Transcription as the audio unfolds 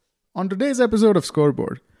On today's episode of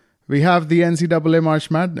Scoreboard, we have the NCAA March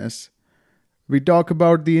Madness. We talk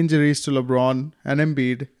about the injuries to LeBron and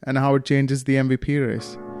Embiid and how it changes the MVP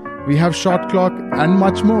race. We have shot clock and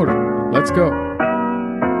much more. Let's go.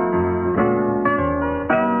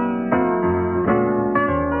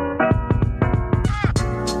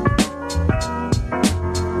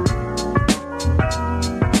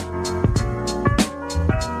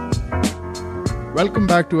 Welcome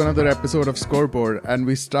back to another episode of Scoreboard, and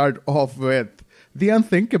we start off with the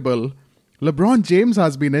unthinkable. LeBron James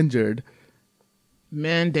has been injured.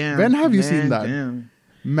 Man down. When have you seen that? Down.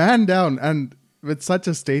 Man down, and with such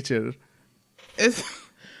a stature. I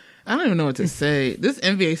don't even know what to say. This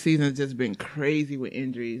NBA season has just been crazy with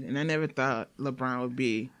injuries, and I never thought LeBron would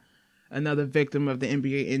be another victim of the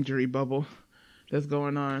NBA injury bubble that's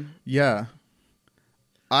going on. Yeah.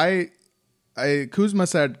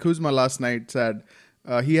 Kuzma last night said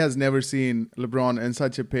he has never seen LeBron in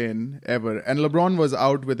such a pain ever. And LeBron was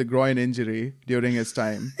out with a groin injury during his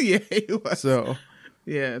time. Yeah, he was. So,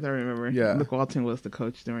 yeah, I remember. Yeah. Luke Walton was the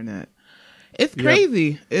coach during that. It's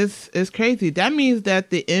crazy. Yep. It's crazy. That means that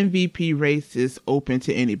the MVP race is open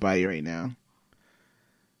to anybody right now.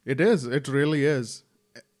 it is. It really is.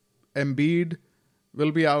 Embiid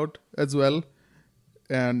will be out as well.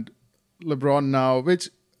 And LeBron now, which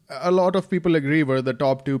a lot of people agree were the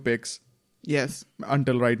top two picks. Yes.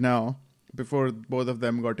 Until right now, before both of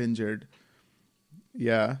them got injured.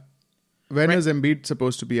 Yeah. When is Embiid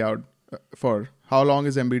supposed to be out for? How long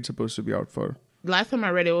is Embiid supposed to be out for? Last time I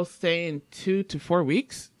read it was saying 2 to 4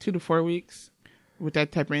 weeks. 2 to 4 weeks with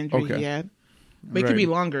that type of injury he had. But it could be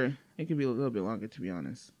longer. It could be a little bit longer, to be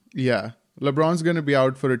honest. Yeah. LeBron's going to be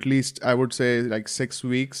out for at least, I would say, like 6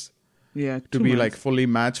 weeks. Yeah. To be like fully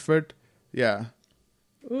match fit. Yeah.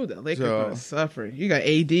 Ooh, the Lakers are going to suffer. You got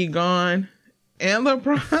AD gone and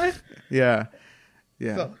LeBron. Yeah.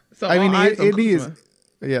 Yeah. So I mean, AD is...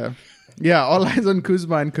 Yeah. Yeah, all eyes on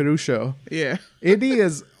Kuzma and Caruso. Yeah. AD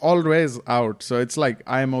is always out. So it's like,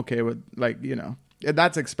 I'm okay with, like,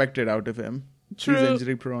 that's expected out of him. True. He's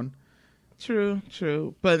injury prone. True.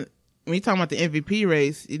 But when you talk about the MVP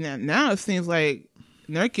race, now it seems like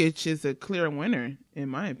Nurkic is a clear winner, in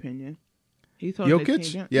my opinion. He's holding the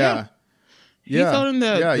team down. Yeah. He's holding the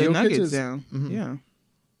Jokic Nuggets down. Mm-hmm. Yeah.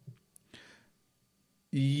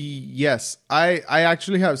 Yes. I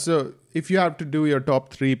actually have. So if you have to do your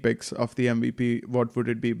top 3 picks of the MVP, what would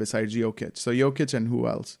it be besides Jokic? So Jokic and who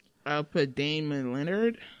else? I'll put Damian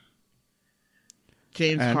Lillard,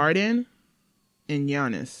 James Harden, and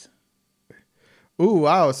Giannis. Oh,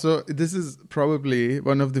 wow. So this is probably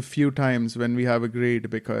one of the few times when we have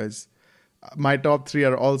agreed, because my top 3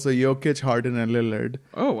 are also Jokic, Harden, and Lillard.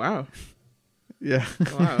 Oh, wow. Yeah.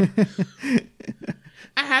 Wow.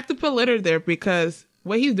 I have to put Lillard there because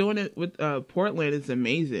what he's doing with Portland is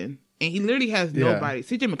amazing. And he literally has nobody.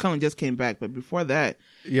 CJ McCollum just came back, but before that,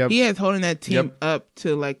 he has holding that team up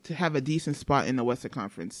to have a decent spot in the Western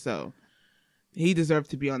Conference. So he deserves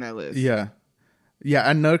to be on that list. Yeah. Yeah,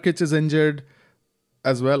 and Nurkic is injured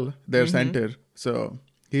as well, their center. So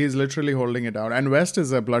he's literally holding it out. And West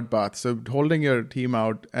is a bloodbath. So holding your team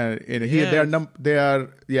out,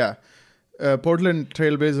 Portland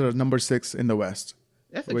Trailblazers are number 6 in the West.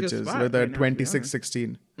 That's a which good is spot. they're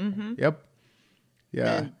 26-16. Yep.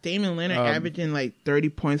 Yeah. And Damian Lillard averaging like 30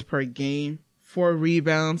 points per game, 4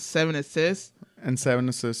 rebounds, 7 assists. And 7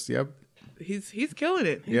 assists, yep. He's killing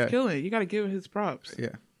it. He's killing it. You got to give him his props.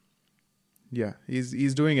 Yeah. Yeah,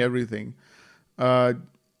 he's doing everything.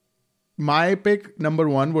 My pick number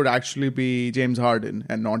 1 would actually be James Harden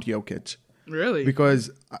and not Jokic. Really? Because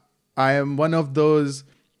I am one of those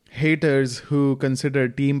haters who consider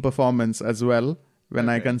team performance as well when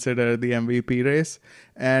I consider the MVP race.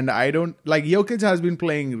 And I don't like Jokic has been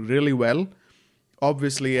playing really well,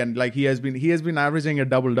 obviously, and like he has been averaging a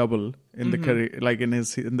double in the career, like in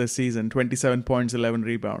the season, 27 points, 11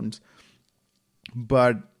 rebounds.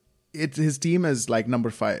 But his team is like number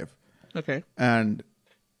 5. Okay. And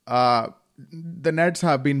the Nets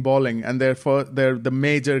have been balling, and they're the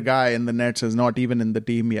major guy in the Nets is not even in the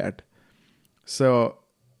team yet. So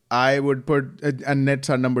I would put and Nets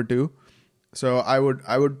are number 2. So I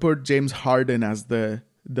would put James Harden as the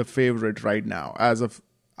favorite right now, as of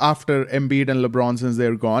after Embiid and LeBron, since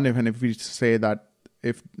they're gone. If we say that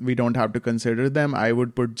if we don't have to consider them, I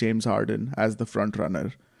would put James Harden as the front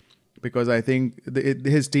runner, because I think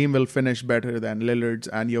his team will finish better than Lillard's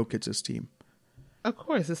and Jokic's team. Of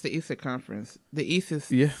course, it's the Eastern Conference. The East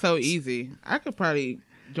is so easy. I could probably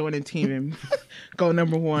join a team and go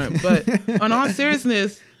number 1. But on all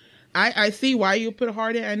seriousness, I see why you put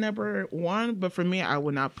Harden at number 1, but for me, I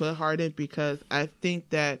would not put Harden because I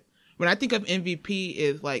think that when I think of MVP,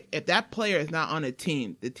 is like if that player is not on a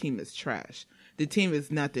team, the team is trash. The team is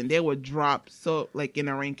nothing. They will drop like in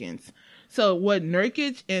the rankings. So what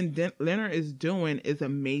Nurkic and Leonard is doing is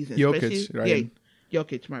amazing. Jokic, right? Yeah,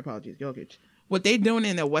 Jokic. My apologies, Jokic. What they're doing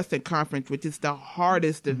in the Western Conference, which is the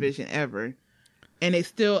hardest division ever, and they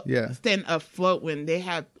still stand afloat when they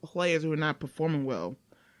have players who are not performing well.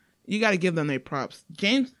 You got to give them their props.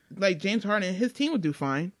 James Harden, his team would do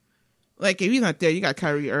fine. Like if he's not there, you got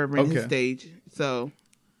Kyrie Irving his stage. So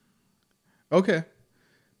okay,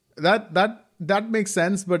 that makes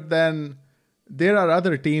sense. But then there are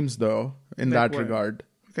other teams though in that regard.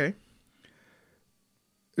 Okay.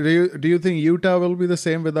 Do you think Utah will be the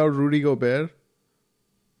same without Rudy Gobert?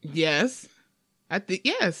 Yes, I think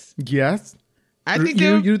yes. Yes. I think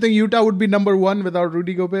you think Utah would be number 1 without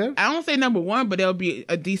Rudy Gobert? I don't say number 1, but they'll be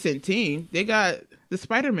a decent team. They got the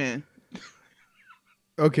Spider-Man.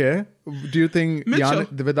 Okay. Do you think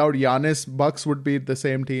without Giannis, Bucks would be the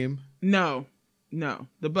same team? No.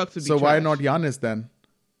 The Bucks would be So trash. why not Giannis then?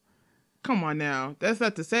 Come on now. That's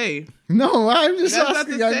not to say. No, I'm just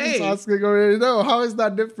asking. No, how is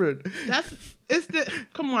that different?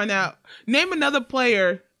 Come on now. Name another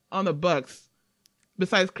player on the Bucks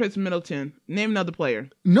besides Chris Middleton. Name another player.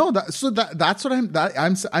 No, that's what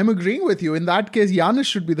I'm agreeing with you. In that case, Giannis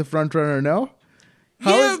should be the front runner. No,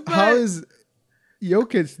 how is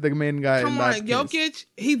Jokic the main guy? Come on, Jokic.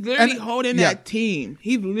 He's literally holding that team.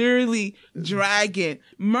 He's literally dragging.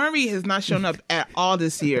 Murray has not shown up at all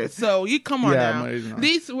this year. So you come on now. At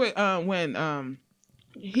least when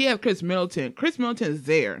he had Chris Middleton. Chris Middleton is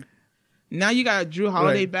there. Now you got Drew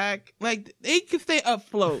Holiday back. Like they can stay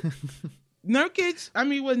afloat. Jokic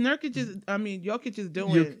is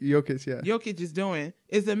doing. Jokic is doing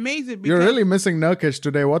is amazing. You're really missing Nurkic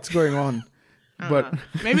today. What's going on? But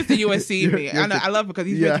maybe it's the USC in me. I love it because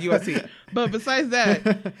he's with the USC. But besides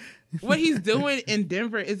that, what he's doing in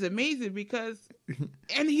Denver is amazing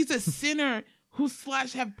and he's a center who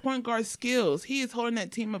 / have point guard skills. He is holding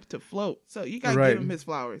that team up to float. So you got to give him his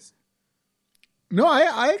flowers. No,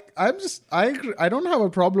 I agree. I don't have a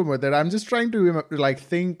problem with it. I'm just trying to like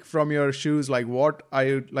think from your shoes, like what are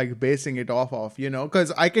you like basing it off of, you know?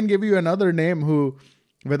 Because I can give you another name who,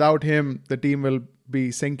 without him, the team will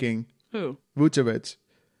be sinking. Who? Vucevic.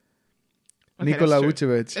 Okay, Nikola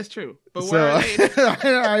Vucevic. That's true. But where are they?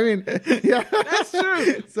 I mean, yeah. That's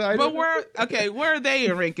true. Where are they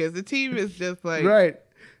in rankings? The team is just like... Right.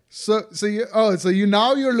 So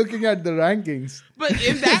you're looking at the rankings. But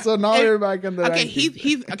if that... so now you're back in the rankings.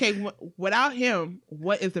 He's... Okay, without him,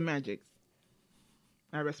 what is the Magic?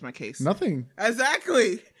 I rest my case. Nothing.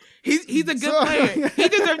 Exactly. He's a good player. He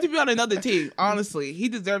deserved to be on another team, honestly. He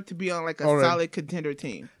deserved to be on like a solid contender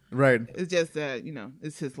team. Right. It's just that,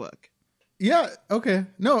 it's his luck. Yeah, okay.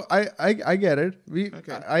 No, I get it.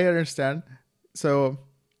 I understand. So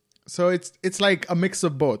it's like a mix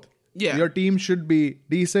of both. Yeah. Your team should be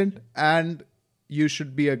decent and you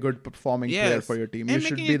should be a good performing player for your team. You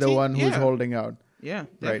should be the one who's holding out. Yeah,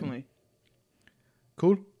 definitely. Right.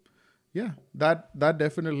 Cool. Yeah, that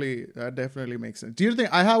definitely makes sense. Do you think,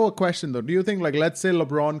 I have a question though. Do you think, like, let's say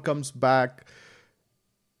LeBron comes back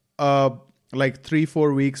like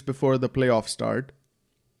 3-4 weeks before the playoffs start,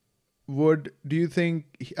 do you think,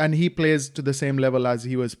 and he plays to the same level as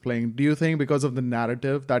he was playing, do you think because of the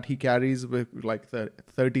narrative that he carries with like the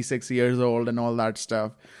 36 years old and all that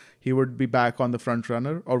stuff, he would be back on the front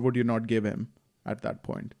runner, or would you not give him at that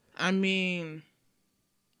point? I mean,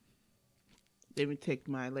 let me take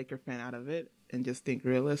my Laker fan out of it and just think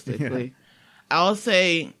realistically. Yeah. I'll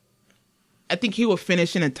say, I think he will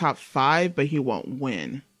finish in the top 5, but he won't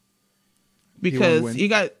win. Because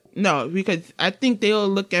because I think they'll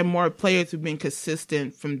look at more players who've been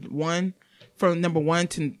consistent from number 1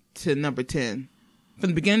 to number 10. From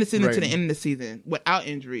the beginning of the season to the end of the season without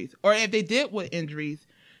injuries. Or if they did with injuries,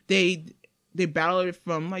 they battled it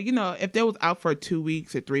from, like, if they was out for 2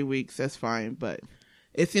 weeks or 3 weeks, that's fine. But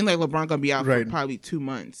it seems like LeBron gonna be out for probably 2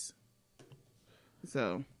 months.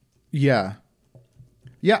 So. Yeah.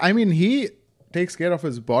 Yeah, I mean, he takes care of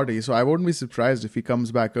his body, so I wouldn't be surprised if he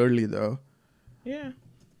comes back early, though. Yeah,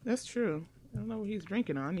 that's true. I don't know what he's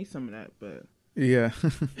drinking on. I need some of that, but... Yeah.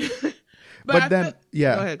 But then,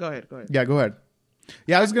 yeah. Go ahead. Yeah, go ahead.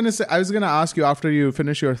 Yeah, I was gonna ask you, after you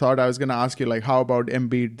finish your thought, I was gonna ask you, like, how about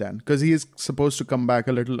Embiid then? Because he is supposed to come back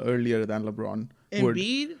a little earlier than LeBron would.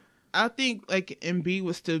 Embiid? I think, like, Embiid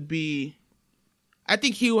would still be... I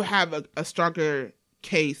think he will have a stronger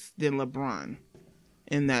case than LeBron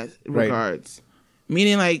in that regards.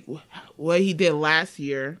 Meaning, like, what he did last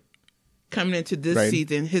year, coming into this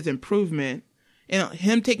season, his improvement, and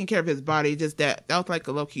him taking care of his body, just that was like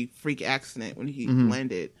a low-key freak accident when he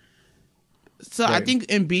landed. So I think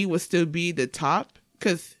Embiid would still be the top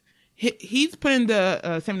because he's putting the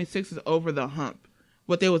 76ers over the hump,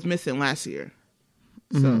 what they was missing last year.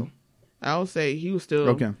 So I would say he will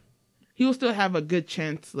still have a good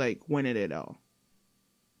chance like winning it all.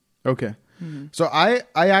 Okay. So I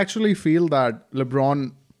actually feel that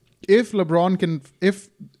LeBron, if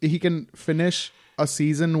he can finish a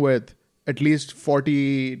season with at least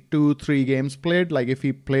 42-3 games played, like if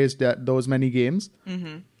he plays those many games,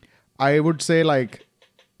 I would say like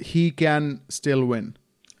he can still win.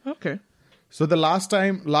 Okay. So the last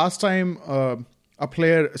time a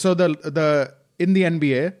player, so the in the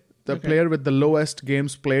NBA, the player with the lowest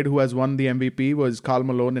games played who has won the MVP was Karl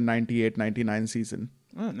Malone in 98-99 season.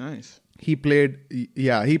 Oh, nice. He played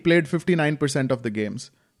 59% of the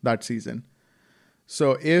games that season.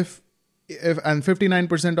 So if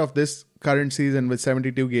 59% of this current season with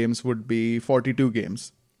 72 games would be 42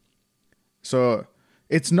 games. So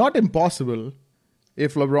it's not impossible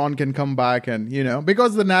if LeBron can come back and,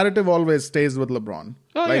 because the narrative always stays with LeBron.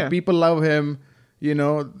 People love him,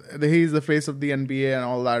 he's the face of the NBA and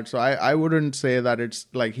all that. So I wouldn't say that it's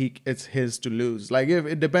like it's his to lose. Like if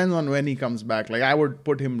it depends on when he comes back. Like I would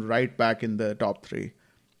put him right back in the top 3.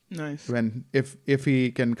 Nice. If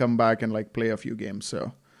he can come back and like play a few games.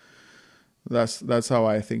 So that's how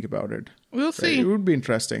I think about it. We'll see. It would be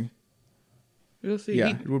interesting. We'll see. Yeah,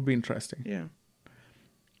 it would be interesting. Yeah.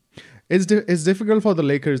 It's difficult for the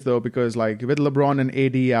Lakers though, because like with LeBron and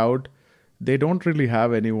AD out, they don't really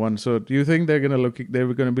have anyone. So do you think they're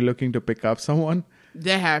gonna be looking to pick up someone?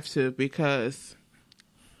 They have to, because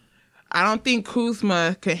I don't think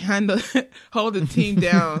Kuzma can hold the team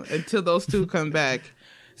down until those two come back.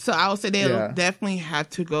 So I would say they'll definitely have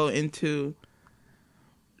to go into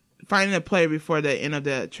finding a player before the end of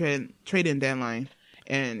the trading deadline.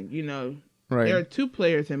 And, there are 2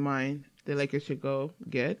 players in mind the Lakers should go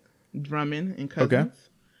get. Drummond and Cousins. Okay.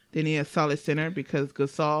 They need a solid center because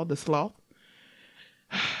Gasol, the sloth,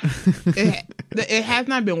 it has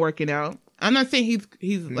not been working out. I'm not saying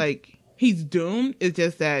he's doomed. It's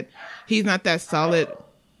just that he's not that solid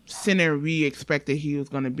center we expected he was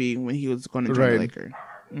going to be when he was going to join the Lakers.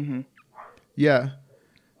 Mm-hmm. Yeah,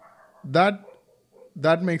 that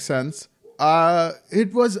makes sense.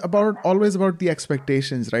 It was always about the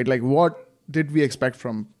expectations, right? Like, what did we expect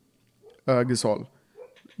from Gasol?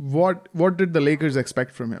 What did the Lakers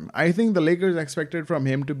expect from him? I think the Lakers expected from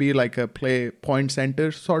him to be like a play point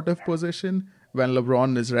center sort of position when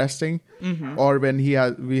LeBron is resting, or when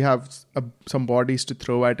we have some bodies to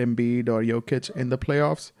throw at Embiid or Jokic in the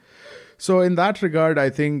playoffs. So in that regard, I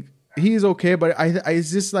think he's okay. But it's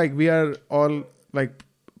just like we are all like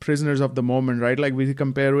prisoners of the moment, right? Like we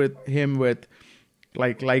compare him with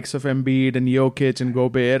likes of Embiid and Jokic and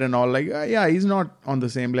Gobert and all. Like, he's not on the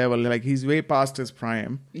same level. Like, he's way past his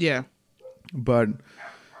prime. Yeah. But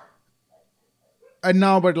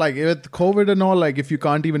like with COVID and all, like if you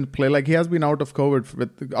can't even play, like he has been out with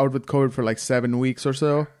COVID for like 7 weeks or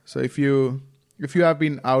so. So if you have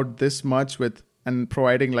been out this much and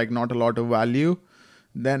providing like not a lot of value,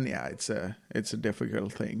 then it's a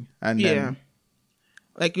difficult thing. And then,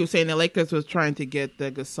 like you were saying, the Lakers was trying to get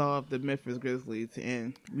the Gasol of the Memphis Grizzlies,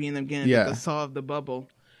 and we ended up getting the Gasol of the bubble.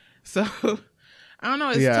 So, I don't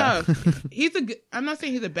know. It's tough. I'm not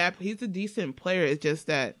saying he's a decent player. It's just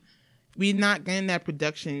that we're not getting that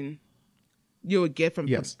production you would get from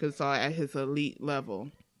Gasol at his elite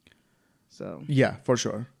level. So. Yeah, for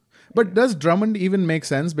sure. But does Drummond even make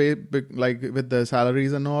sense, like with the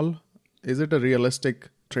salaries and all? Is it a realistic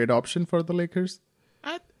trade option for the Lakers?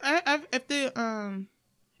 If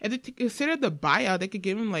they consider the buyout, they could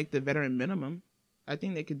give him like the veteran minimum. I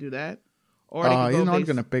think they could do that. Or he's not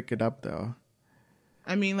going to pick it up though.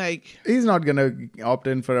 I mean, like, he's not going to opt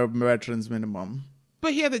in for a veteran's minimum.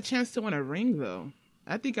 But he has a chance to win a ring though.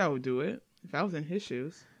 I think I would do it if I was in his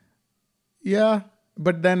shoes. Yeah,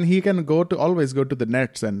 but then he can always go to the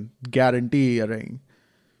Nets and guarantee a ring.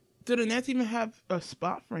 Do the Nets even have a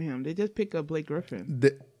spot for him? They just pick up Blake Griffin.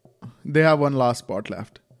 They have one last spot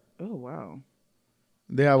left. Oh, wow.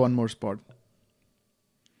 They have one more spot.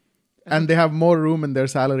 And they have more room in their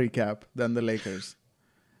salary cap than the Lakers.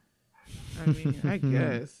 I mean, I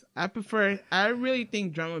guess. I really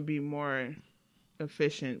think Drummond would be more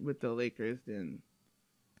efficient with the Lakers than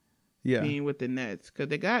being with the Nets. Because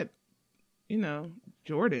they got,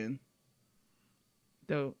 Jordan.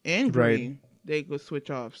 Though, and Green. They go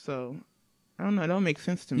switch off. So, I don't know. It don't make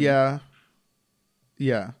sense to me. Yeah.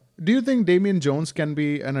 Yeah. Do you think Damian Jones can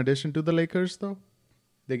be an addition to the Lakers, though?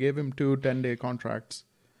 They gave him 2 10-day contracts.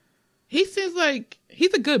 He seems like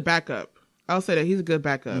he's a good backup. I'll say that he's a good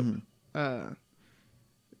backup. Mm-hmm.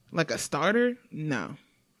 Like a starter? No.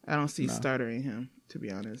 I don't see starter in him, to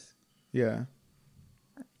be honest. Yeah.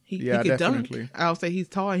 He could definitely dunk. I'll say he's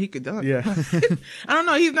tall and he could dunk. Yeah. I don't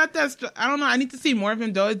know. He's not that. I don't know. I need to see more of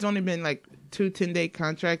him, though. It's only been like 2 10-day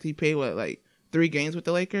contracts. He played, like 3 games with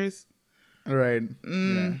the Lakers? Right.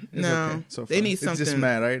 No. Okay so they need something. It's just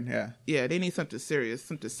mad, right? Yeah. Yeah, they need something serious,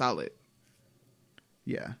 something solid.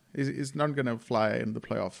 Yeah. It's not going to fly in the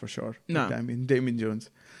playoffs for sure. No. Damian Jones.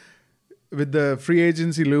 With the free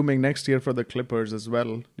agency looming next year for the Clippers as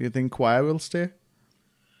well, do you think Kawhi will stay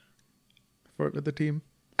with the team?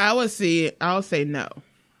 I'll say no.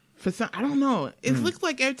 For some, I don't know. It looks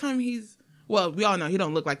like every time we all know he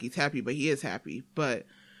don't look like he's happy, but he is happy. But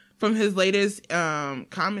from his latest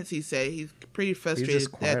comments, he said he's pretty frustrated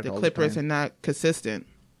that the Clippers are not consistent.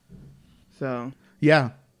 So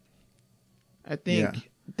yeah, I think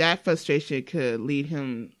that frustration could lead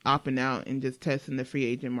him opting out and just testing the free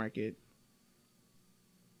agent market.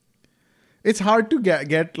 It's hard to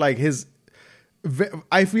get like his.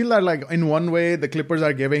 I feel that like in one way the Clippers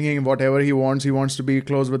are giving him whatever he wants. He wants to be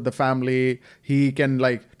close with the family. He can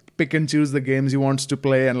like pick and choose the games he wants to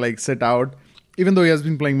play and like sit out. Even though he has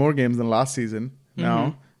been playing more games than last season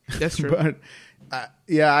now. That's true. But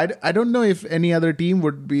I don't know if any other team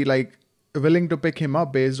would be like willing to pick him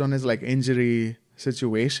up based on his like injury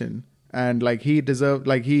situation. And like he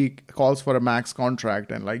calls for a max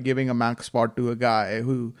contract and like giving a max spot to a guy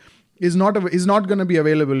who is not going to be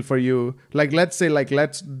available for you. Like, let's say, like,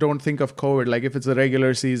 don't think of COVID. Like, if it's a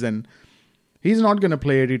regular season, he's not going to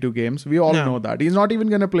play 82 games. We all know that. He's not even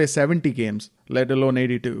going to play 70 games, let alone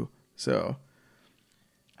 82. So,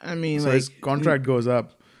 I mean, his contract goes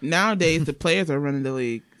up. Nowadays, the players are running the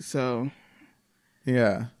league. So,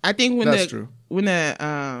 yeah, I think when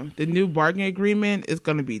the new bargaining agreement is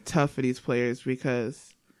going to be tough for these players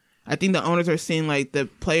because I think the owners are seeing like the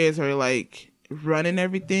players are like running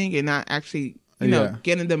everything and not actually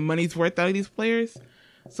getting the money's worth out of these players.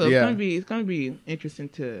 So it's gonna be interesting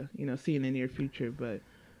to see in the near future. But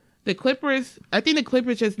I think the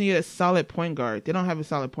Clippers just need a solid point guard. They don't have a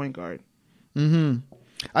solid point guard.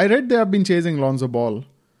 I read they have been chasing Lonzo Ball,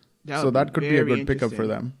 so that could be a good pickup for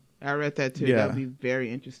them. I read that too. That would be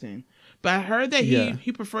very interesting. But I heard that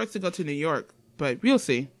he prefers to go to New York. But we'll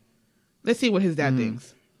see. Let's see what his dad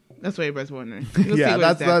thinks. That's what everybody's wondering.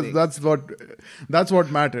 That's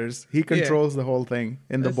what matters. He controls the whole thing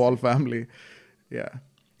in the Ball family. Yeah.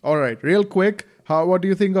 All right. Real quick, what do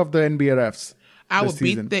you think of the NBA refs?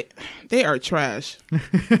 They are trash.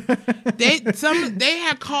 They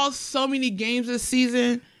have called so many games this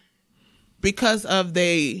season because of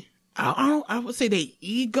I would say they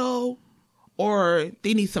ego or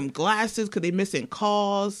they need some glasses because they're missing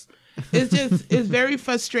calls. It's very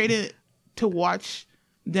frustrating to watch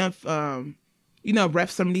them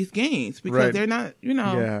ref some of these games because they're not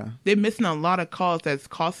they're missing a lot of calls that's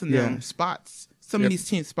costing them spots, some of these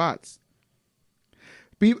team spots.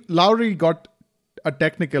 Lowry got a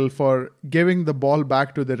technical for giving the ball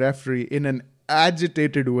back to the referee in an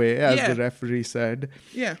agitated way, as the referee said.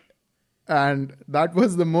 And that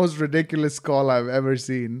was the most ridiculous call I've ever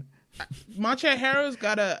seen. Montrezl Harrell's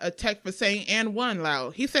got a tech for saying "and one"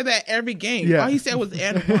 loud. He said that every game. All he said was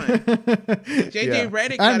 "and one." JJ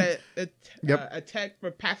Redick got a tech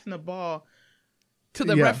for passing the ball to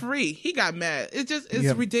the referee. He got mad. It's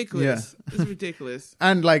ridiculous. It's ridiculous.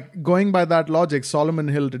 And like going by that logic, Solomon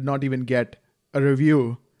Hill did not even get a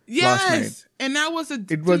review last night. And that was a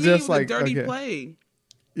dirty play.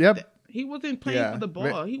 Yep. He wasn't playing for the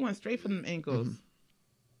ball. He went straight for them ankles.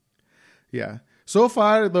 Yeah. So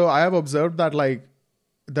far, though, I have observed that like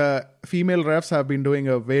the female refs have been doing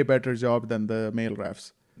a way better job than the male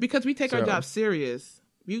refs. Because we take our job serious.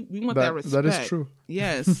 We want that respect. That is true.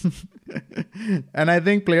 Yes. And I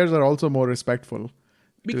think players are also more respectful.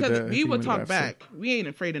 Because we will talk back. We ain't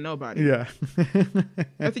afraid of nobody. Yeah.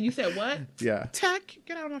 I said, you said what? Yeah. Tech,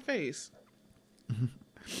 get out of my face.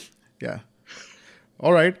 Yeah.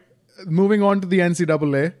 All right. Moving on to the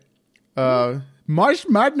NCAA. March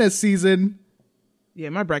Madness season. Yeah,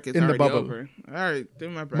 my bracket's in already the bubble. Over. All right, do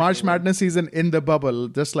my bracket. March Madness season in the bubble,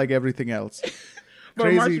 just like everything else.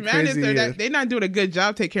 But March Madness, they're not doing a good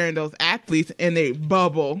job taking care of those athletes in a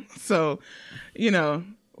bubble. So,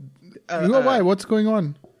 why? What's going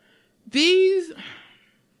on?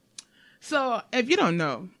 So, if you don't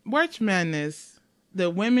know, March Madness, the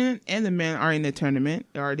women and the men are in the tournament.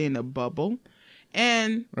 They're already in the bubble.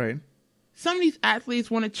 And some of these athletes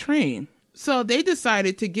want to train. So, they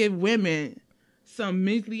decided to give women some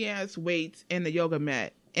measly ass weights and the yoga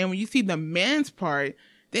mat. And when you see the men's part,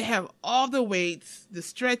 they have all the weights, the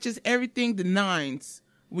stretches, everything, the nines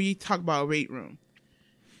when you talk about weight room.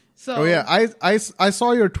 So, oh yeah, I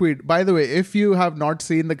saw your tweet. By the way, if you have not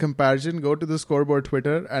seen the comparison, go to the Scoreboard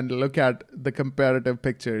Twitter and look at the comparative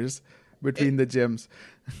pictures between the gyms.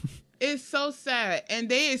 It's so sad. And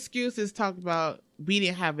their excuses talk about we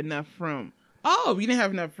didn't have enough room. Oh, we didn't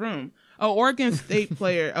have enough room. An Oregon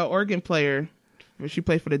player, she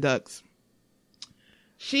played for the Ducks.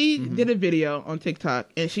 She did a video on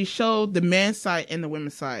TikTok and she showed the men's side and the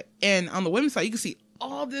women's side. And on the women's side, you can see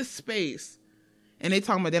all this space. And they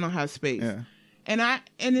talking about they don't have space. Yeah. And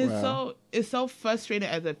it's so frustrating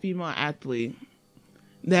as a female athlete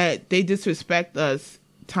that they disrespect us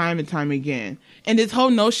time and time again. And this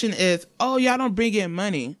whole notion is, oh, y'all don't bring in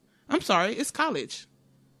money. I'm sorry, it's college.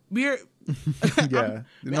 We're you're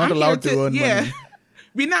not allowed to earn money.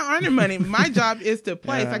 We're not earning money. My job is to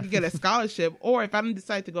play so I can get a scholarship, or if I don't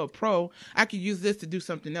decide to go pro, I could use this to do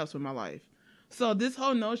something else with my life. So this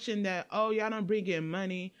whole notion that, oh, y'all don't bring in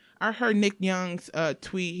money. I heard Nick Young's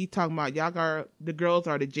tweet. He talking about the girls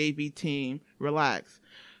are the JV team. Relax.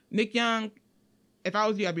 Nick Young, if I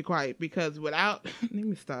was you, I'd be quiet because without, let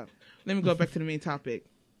me stop. Let me go back to the main topic.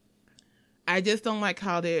 I just don't like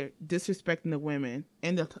how they're disrespecting the women.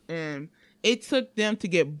 And it took them to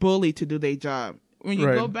get bullied to do their job. When you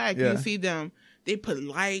go back, you see them, they put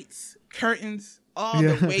lights, curtains, all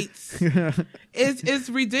the weights. It's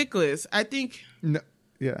ridiculous. I think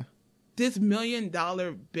this $1 million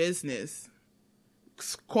business,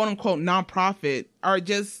 quote unquote nonprofit, are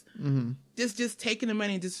just taking the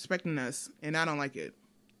money and disrespecting us, and I don't like it.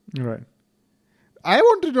 Right. I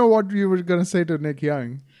want to know what you were gonna say to Nick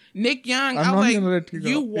Young. Nick Young, I was like,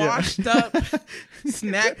 you washed up,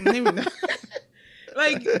 snack.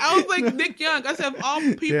 Like, I was like, Nick Young, I said, of all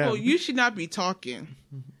people, you should not be talking.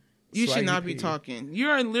 You should not be talking. You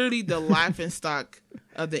are literally the laughingstock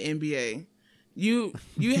of the NBA. You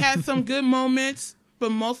had some good moments,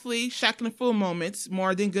 but mostly Shaq and the Fool moments,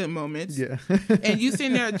 more than good moments. Yeah. And you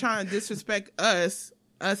sitting there trying to disrespect us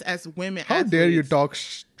as women. How athletes. dare you talk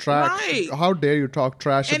trash? Right. How dare you talk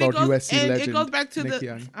trash about USC legend? It goes back to Nick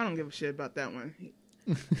Young. I don't give a shit about that one.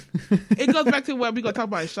 It goes back to what we gonna talk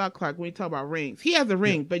about in shot clock when we talk about rings. He has a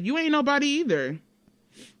ring, but you ain't nobody either.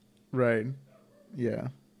 Right. Yeah.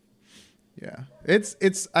 Yeah.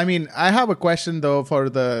 It's I mean, I have a question though for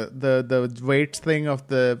the weights thing of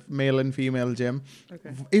the male and female gym.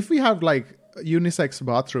 Okay. If we have like unisex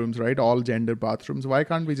bathrooms, right? All gender bathrooms, why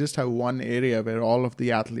can't we just have one area where all of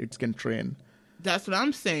the athletes can train? That's what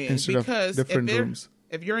I'm saying. Instead because of different rooms.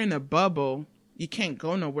 If you're in a bubble, you can't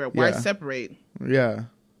go nowhere. Why separate? Yeah.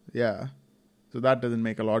 Yeah. So that doesn't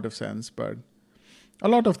make a lot of sense, but a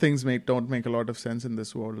lot of things don't make a lot of sense in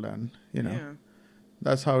this world, and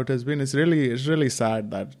that's how it has been. It's really sad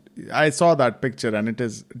that I saw that picture and it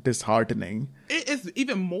is disheartening. It is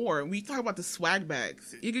even more. We talk about the swag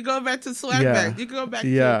bags. You could go back to swag bags. You could go back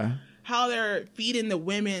to how they're feeding the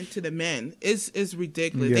women to the men. It's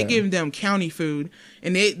ridiculous. They giving them county food,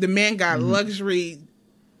 and the men got luxury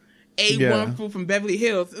A1 food from Beverly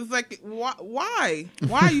Hills. It's like, why?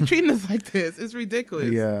 Why are you treating us like this? It's ridiculous.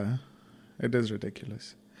 Yeah, it is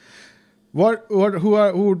ridiculous. Who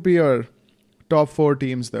would be your top 4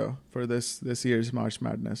 teams though for this year's March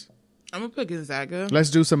Madness? I'm gonna put Gonzaga. Let's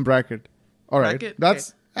do some bracket. All right, that's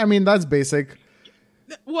okay. I mean that's basic.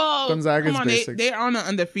 Well, Gonzaga's basic. They're on an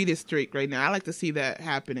undefeated streak right now. I like to see that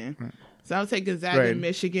happening. Right. So I would take Gonzaga,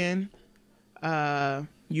 Michigan,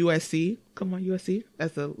 USC. Come on, USC.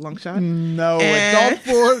 That's a long shot. No, top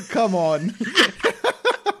 4. Come on.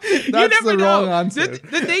 That's the wrong answer.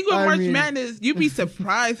 The thing with March Madness, you'd be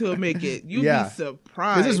surprised who'll make it. You'd be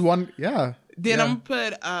surprised. This is one, Then I'm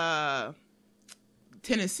gonna put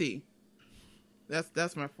Tennessee.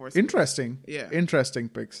 That's my 4th. Interesting. Yeah. Interesting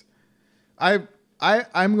picks.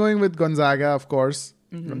 I'm going with Gonzaga, of course.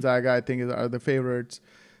 Mm-hmm. Gonzaga, I think, are the favorites.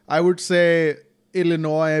 I would say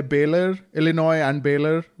Illinois and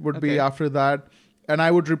Baylor would be after that. And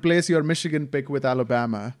I would replace your Michigan pick with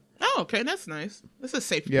Alabama. Oh, okay. That's nice. That's a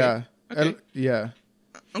safe pick. Yeah. Okay.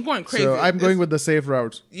 I'm going crazy. So I'm going with the safe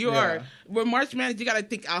routes. You are. With March Madness, you got to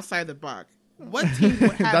think outside the box. What team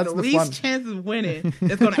would have the least chance of winning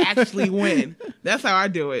that's going to actually win? That's how I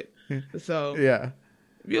do it. So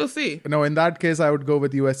you'll see. No, in that case, I would go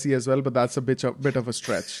with USC as well, but that's a bit of a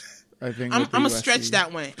stretch. I think I'm gonna stretch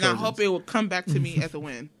that one, and I hope it will come back to me as a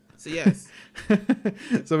win. So yes.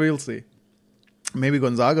 So we'll see. Maybe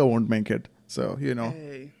Gonzaga won't make it. So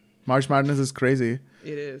March Madness is crazy.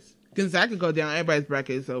 It is. Gonzaga go down. Everybody's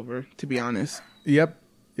bracket is over. To be honest. Yep.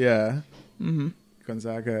 Yeah. Mm-hmm.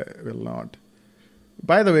 Gonzaga will not.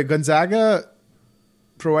 By the way, Gonzaga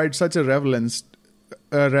provides such a relevance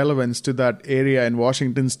to that area in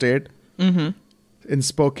Washington State, in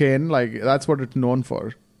Spokane. Like that's what it's known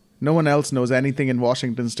for. no one else knows anything in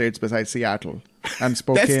Washington State besides Seattle and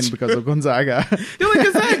Spokane because of Gonzaga.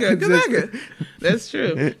 Gonzaga. That's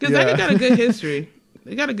true. Gonzaga got a good history.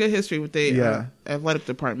 They got a good history with the athletic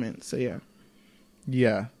department. So yeah.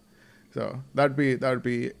 Yeah. So that'd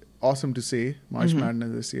be awesome to see March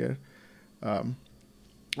Madness this year. All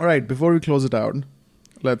right, before we close it out,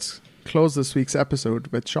 let's close this week's episode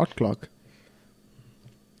with Shot Clock.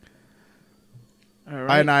 All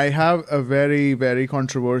right. And I have a very, very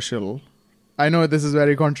controversial... I know this is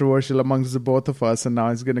very controversial amongst the both of us, and now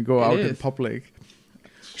it's going to go out in public.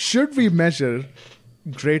 Should we measure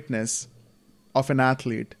greatness of an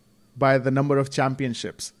athlete by the number of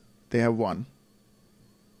championships they have won?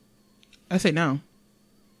 I say no.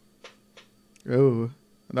 Oh,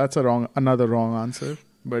 that's another wrong answer.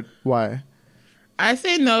 But why? I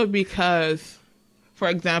say no because, for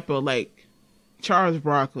example, like Charles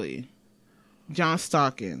Barkley, John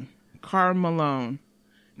Stockton, Karl Malone,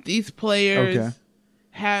 these players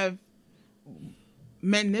have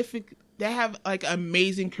magnificent. They have like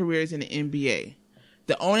amazing careers in the NBA.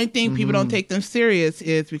 The only thing people don't take them serious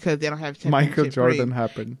is because they don't have championship Michael Jordan ring.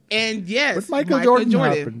 Happened. And yes, but Michael Jordan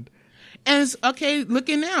happened. And it's okay,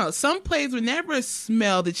 looking now, some players would never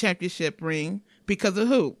smell the championship ring because of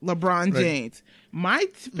who? LeBron James.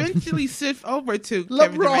 Might eventually shift over to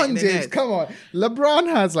LeBron James. Come on. LeBron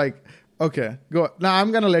has okay, go. Now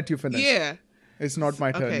I'm going to let you finish. Yeah. It's not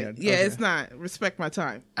my turn yet. Yeah, it's not. Respect my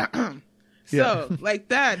time. So, like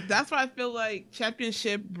that's why I feel like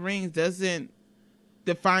championship rings doesn't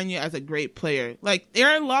define you as a great player. Like, there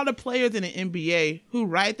are a lot of players in the NBA who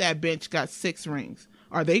right that bench got 6 rings.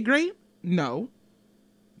 Are they great? No.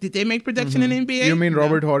 Did they make production in the NBA? You mean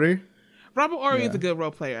Robert Horry? Robert Horry is a good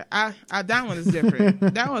role player. That one is different.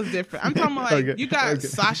 That one's different. I'm talking about you got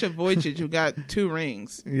Sasha Wojcic who got 2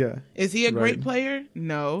 rings. Yeah. Is he a great player?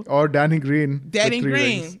 No. Or Danny Green. Danny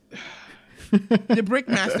Green. The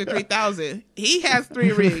Brickmaster 3000. He has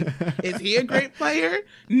 3 rings. Is he a great player?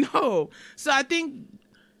 No. So I think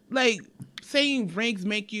saying rings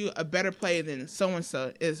make you a better player than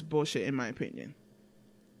so-and-so is bullshit in my opinion.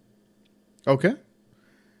 Okay.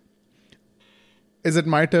 Is it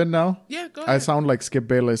my turn now? Yeah, go ahead. I sound like Skip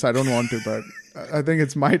Bayless. I don't want to, but I think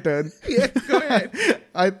it's my turn. Yeah, go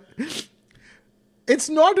ahead. It's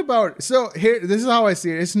not about... So here, this is how I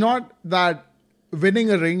see it. It's not that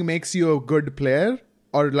winning a ring makes you a good player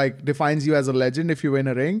or defines you as a legend if you win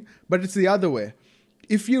a ring, but it's the other way.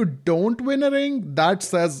 If you don't win a ring, that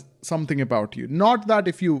says something about you. Not that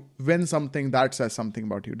if you win something, that says something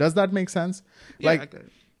about you. Does that make sense? Yeah,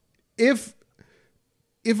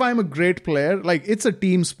 If I'm a great player, it's a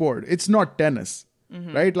team sport. It's not tennis,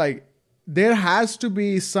 right? There has to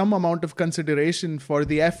be some amount of consideration for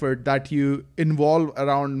the effort that you involve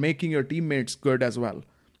around making your teammates good as well.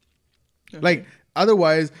 Okay.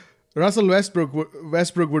 Otherwise, Russell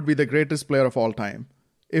Westbrook would be the greatest player of all time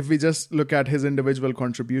if we just look at his individual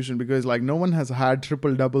contribution, because no one has had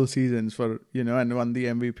triple-double seasons and won the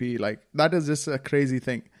MVP. That is just a crazy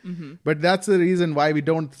thing. Mm-hmm. But that's the reason why we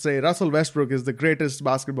don't say Russell Westbrook is the greatest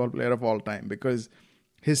basketball player of all time, because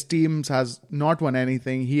his teams has not won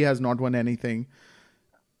anything. He has not won anything.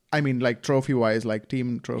 I mean, trophy-wise,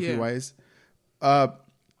 team trophy-wise. Yeah.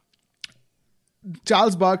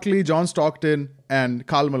 Charles Barkley, John Stockton, and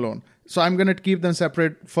Karl Malone. So I'm going to keep them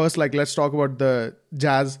separate. First, let's talk about the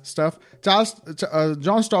Jazz stuff.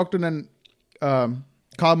 John Stockton and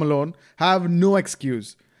Karl Malone have no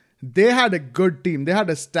excuse. They had a good team. They had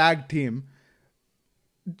a stacked team.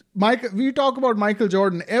 We talk about Michael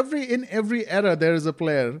Jordan. In every era, there is a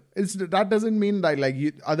player. That doesn't mean that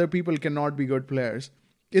other people cannot be good players.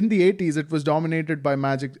 In the 80s, it was dominated by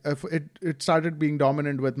Magic. It started being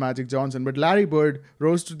dominant with Magic Johnson. But Larry Bird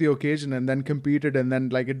rose to the occasion and then competed, and then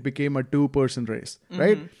it became a 2-person race,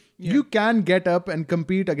 right? Yeah. You can get up and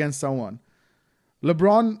compete against someone.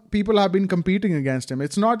 LeBron, people have been competing against him.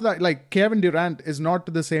 It's not that Kevin Durant is not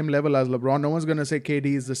to the same level as LeBron. No one's going to say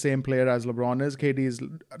KD is the same player as LeBron is. KD is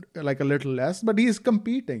a little less, but he's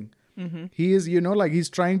competing. Mm-hmm. He is, he's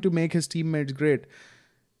trying to make his teammates great.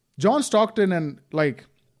 John Stockton and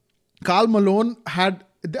Karl Malone I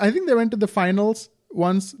think they went to the finals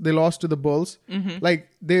once. They lost to the Bulls. Mm-hmm.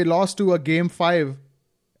 They lost to a game 5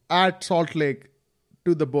 at Salt Lake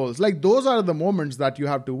to the Bulls. Those are the moments that you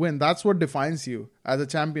have to win. That's what defines you as a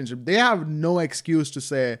championship. They have no excuse to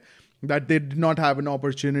say that they did not have an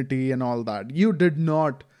opportunity and all that. You did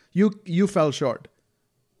not. You fell short.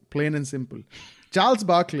 Plain and simple. Charles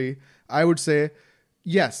Barkley, I would say,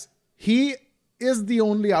 yes, he is the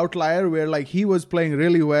only outlier where he was playing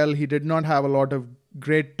really well. He did not have a lot of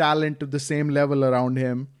great talent to the same level around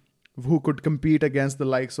him. who could compete against the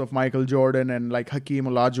likes of Michael Jordan and like Hakeem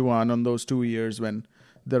Olajuwon on those 2 years when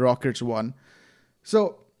the Rockets won.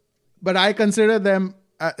 So, but I consider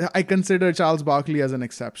Charles Barkley as an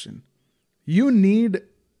exception. You need,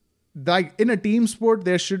 like in a team sport,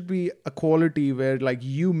 there should be a quality where like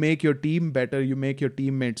you make your team better, you make your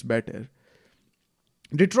teammates better.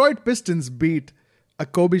 Detroit Pistons beat a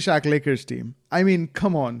Kobe Shaq Lakers team. I mean,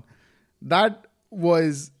 come on. That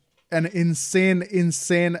was an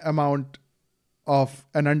insane amount of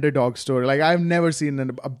an underdog story. Like, I've never seen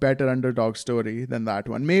a better underdog story than that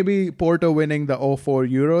one. Maybe Porto winning the 04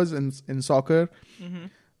 Euros in soccer. Mm-hmm.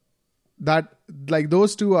 That, like,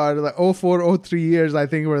 those two are the 04, 03 years, I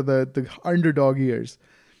think, were the underdog years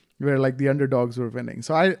where, like, the underdogs were winning.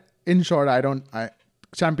 So, in short,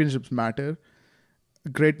 championships matter.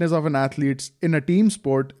 Greatness of an athlete in a team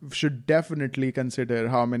sport should definitely consider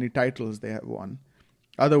how many titles they have won.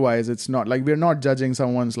 Otherwise, it's not like we're not judging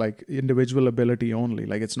someone's like individual ability only.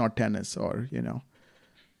 Like it's not tennis or, you know,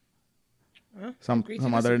 some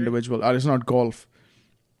other individual. Or it's not golf.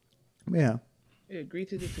 Yeah. I agree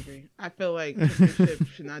to disagree. I feel like championship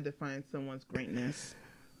should not define someone's greatness.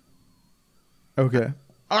 Okay. Or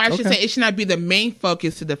I should say it should not be the main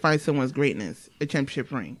focus to define someone's greatness, a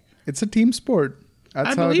championship ring. It's a team sport.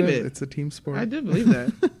 That's I believe it. It's a team sport. I do believe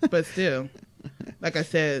that. But still, like I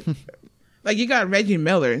said, like you got Reggie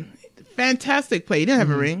Miller. Fantastic play. He didn't have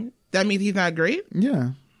a ring. That means he's not great?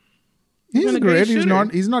 Yeah. He's great.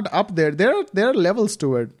 He's not up there. There are levels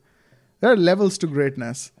to it. There are levels to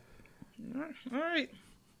greatness. All right.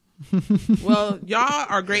 Well, y'all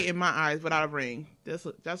are great in my eyes without a ring. That's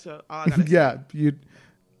all I gotta say. Yeah,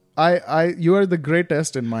 you are the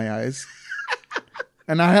greatest in my eyes.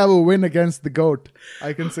 And I have a win against the GOAT.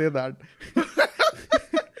 I can say that.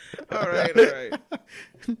 All right.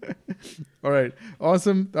 All right.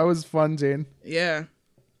 Awesome. That was fun, Jane. Yeah.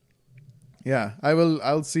 Yeah.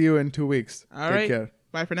 I'll see you in 2 weeks. Take care.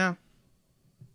 Bye for now.